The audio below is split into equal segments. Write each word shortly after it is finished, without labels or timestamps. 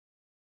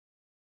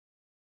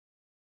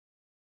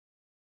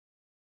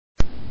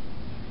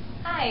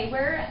Hi,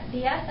 we're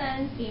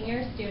BSN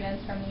senior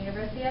students from the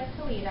University of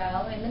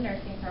Toledo in the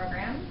nursing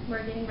program. We're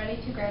getting ready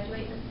to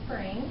graduate this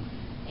spring,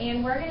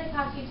 and we're going to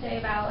talk to you today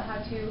about how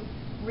to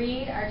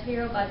read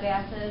arterial blood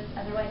gases,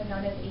 otherwise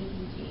known as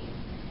ABGs.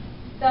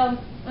 So,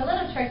 a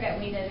little trick that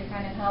we did to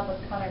kind of help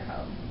with color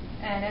code,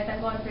 and as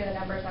I'm going through the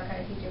numbers, I'll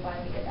kind of teach you why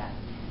we did that.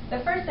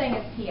 The first thing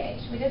is pH.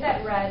 We did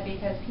that red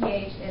because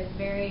pH is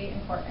very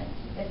important.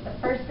 It's the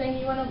first thing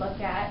you want to look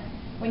at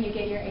when you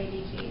get your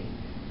ABGs.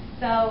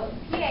 So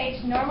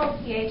pH, normal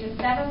pH is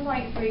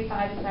 7.35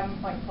 to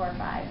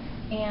 7.45.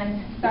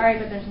 And sorry,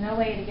 but there's no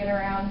way to get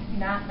around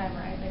not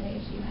memorizing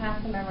these. You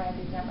have to memorize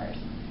these numbers.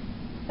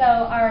 So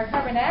our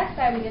carbon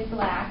dioxide we did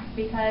black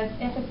because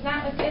if it's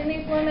not within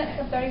these limits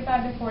of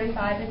 35 to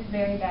 45, it's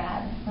very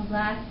bad. So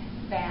black,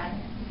 bad.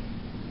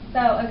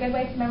 So a good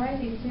way to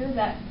memorize these two is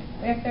that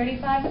we have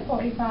 35 to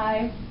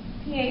 45,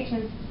 pH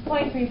is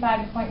 0.35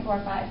 to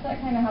 0.45. So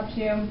that kind of helps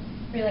you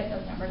relate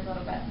those numbers a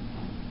little bit.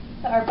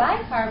 So our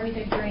bicarb we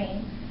did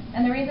green,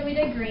 and the reason we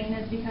did green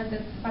is because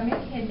it's from your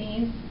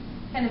kidneys,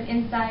 kind of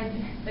inside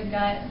the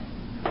gut,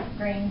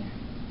 green.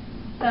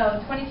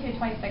 So 22 to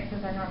 26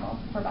 is our normal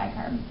for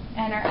bicarb.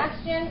 And our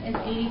oxygen is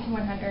 80 to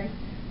 100.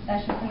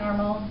 That's just a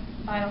normal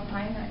vital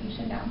sign that you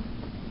should know.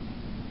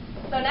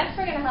 So next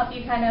we're going to help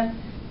you kind of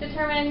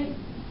determine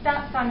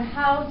steps on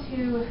how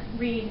to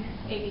read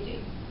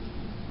ABG.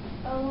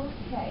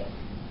 Okay.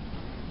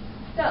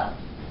 So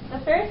the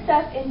first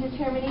step in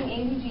determining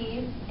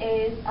ABGs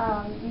is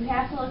you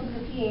have to look at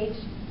the pH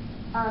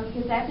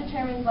because that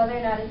determines whether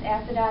or not it's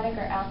acidotic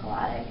or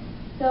alkalotic.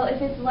 So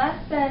if it's less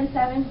than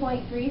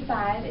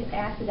 7.35, it's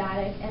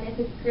acidotic, and if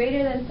it's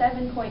greater than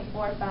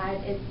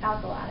 7.45, it's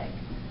alkalotic.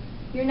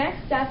 Your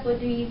next step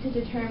would be to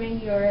determine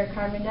your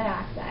carbon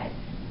dioxide.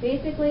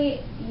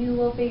 Basically, you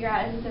will figure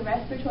out if it's a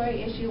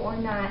respiratory issue or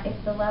not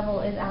if the level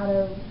is out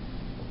of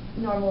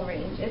normal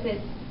range. If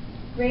it's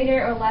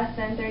greater or less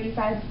than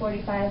 35 to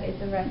 45,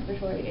 it's a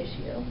respiratory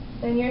issue.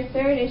 Then your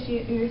third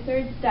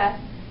step,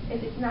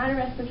 if it's not a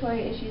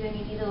respiratory issue, then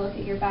you need to look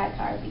at your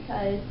bicarb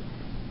because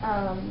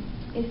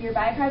if your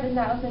bicarb is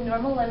not within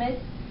normal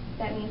limits,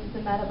 that means it's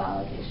a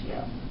metabolic issue.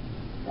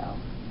 So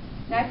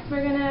next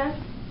we're going to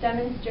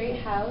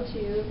demonstrate how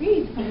to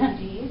read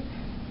ABGs.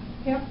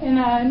 Yep, and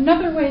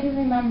another way to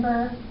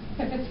remember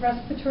if it's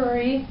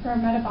respiratory or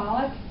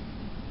metabolic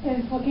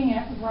is looking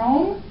at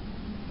Rome.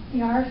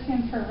 The R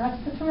stands for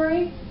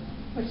respiratory,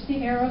 which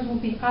the arrows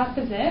will be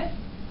opposite.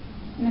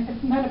 And if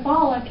it's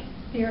metabolic,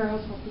 the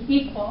arrows will be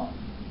equal.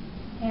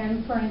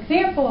 And for an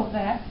example of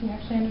that, so you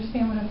actually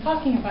understand what I'm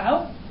talking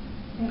about,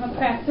 I'm going to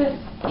practice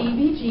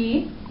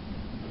ABG.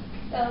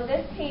 So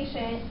this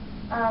patient,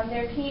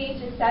 their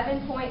pH is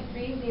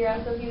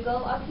 7.30. So if you go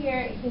up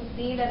here, you can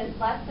see that it's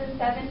less than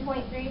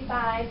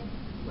 7.35,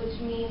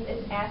 which means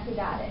it's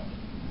acidotic.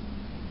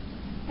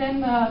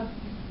 Then the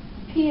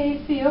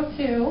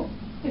PaCO2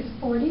 is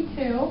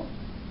 42.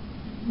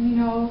 We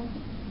know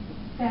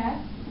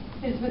that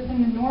is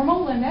within the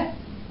normal limit.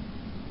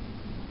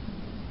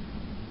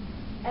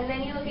 And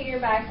then you look at your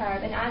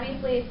bicarb, and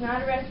obviously it's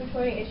not a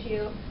respiratory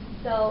issue,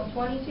 so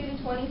 22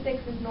 to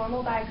 26 is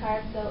normal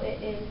bicarb, so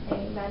it is a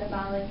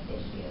metabolic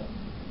issue.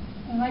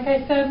 And like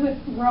I said with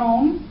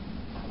Rome,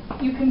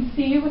 you can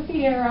see with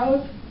the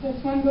arrows,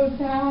 this one goes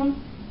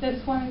down,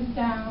 this one is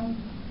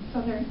down, so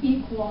they're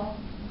equal,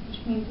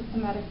 which means it's a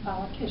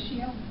metabolic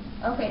issue.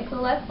 Okay, so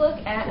let's look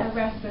at a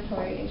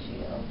respiratory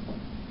issue.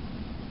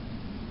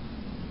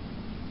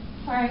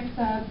 Alright,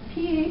 the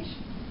pH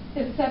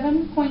is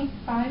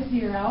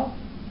 7.50,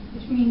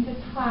 which means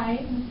it's high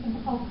and it's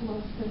an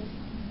alkalosis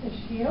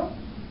issue.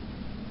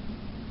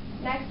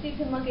 Next, you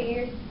can look at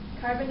your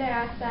carbon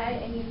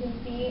dioxide, and you can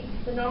see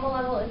the normal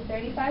level is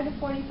 35 to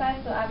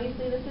 45, so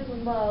obviously this is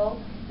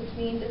low, which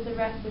means it's a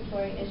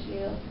respiratory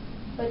issue.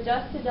 But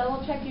just to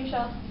double check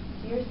yourself,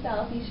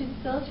 you should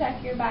still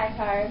check your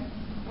bicarb,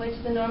 which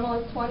the normal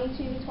is 22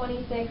 to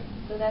 26,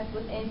 so that's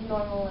within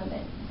normal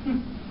limits.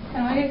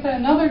 And like I said,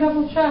 another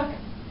double check.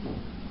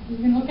 You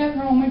can look at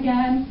Rome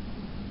again.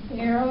 The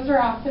arrows are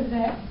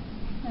opposite,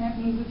 and that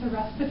means it's a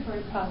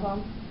respiratory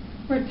problem.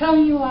 We're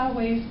telling you a lot of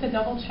ways to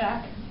double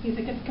check because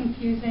it gets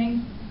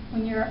confusing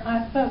when you're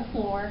at the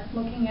floor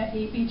looking at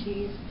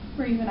ABGs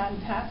or even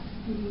on tests.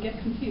 You can get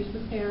confused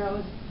with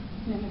arrows.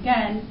 And then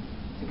again,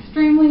 it's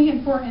extremely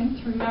important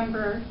to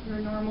remember your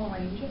normal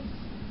ranges.